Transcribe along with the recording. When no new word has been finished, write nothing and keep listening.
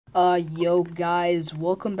Yo guys,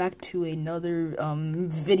 welcome back to another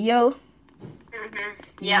video.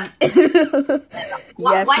 Yeah.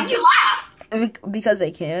 Yes. Why'd you laugh? Because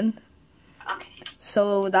I can. Okay.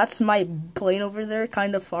 So that's my plane over there,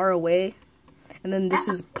 kind of far away. And then this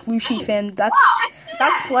is Plushy Fan. That's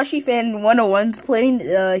Plushy Fan 101's plane.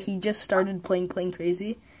 He just started playing Plane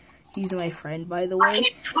Crazy. He's my friend, by the way.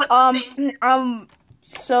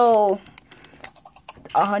 So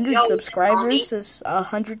 100 subscribers is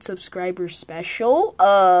 100 subscribers special.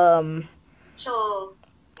 So.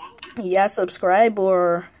 Yeah, subscribe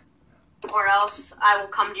or else I will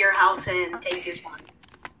come to your house and take your phone.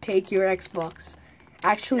 Take your Xbox.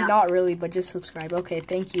 Actually, No. not really, but just subscribe. Okay,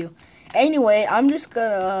 thank you. Anyway, I'm just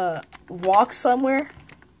gonna walk somewhere.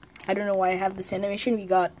 I don't know why I have this animation. We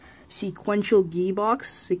got sequential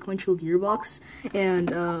gearbox,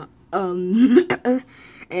 and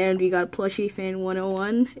and we got Plushy Fan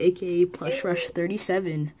 101, aka Plush Rush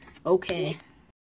 37. Okay.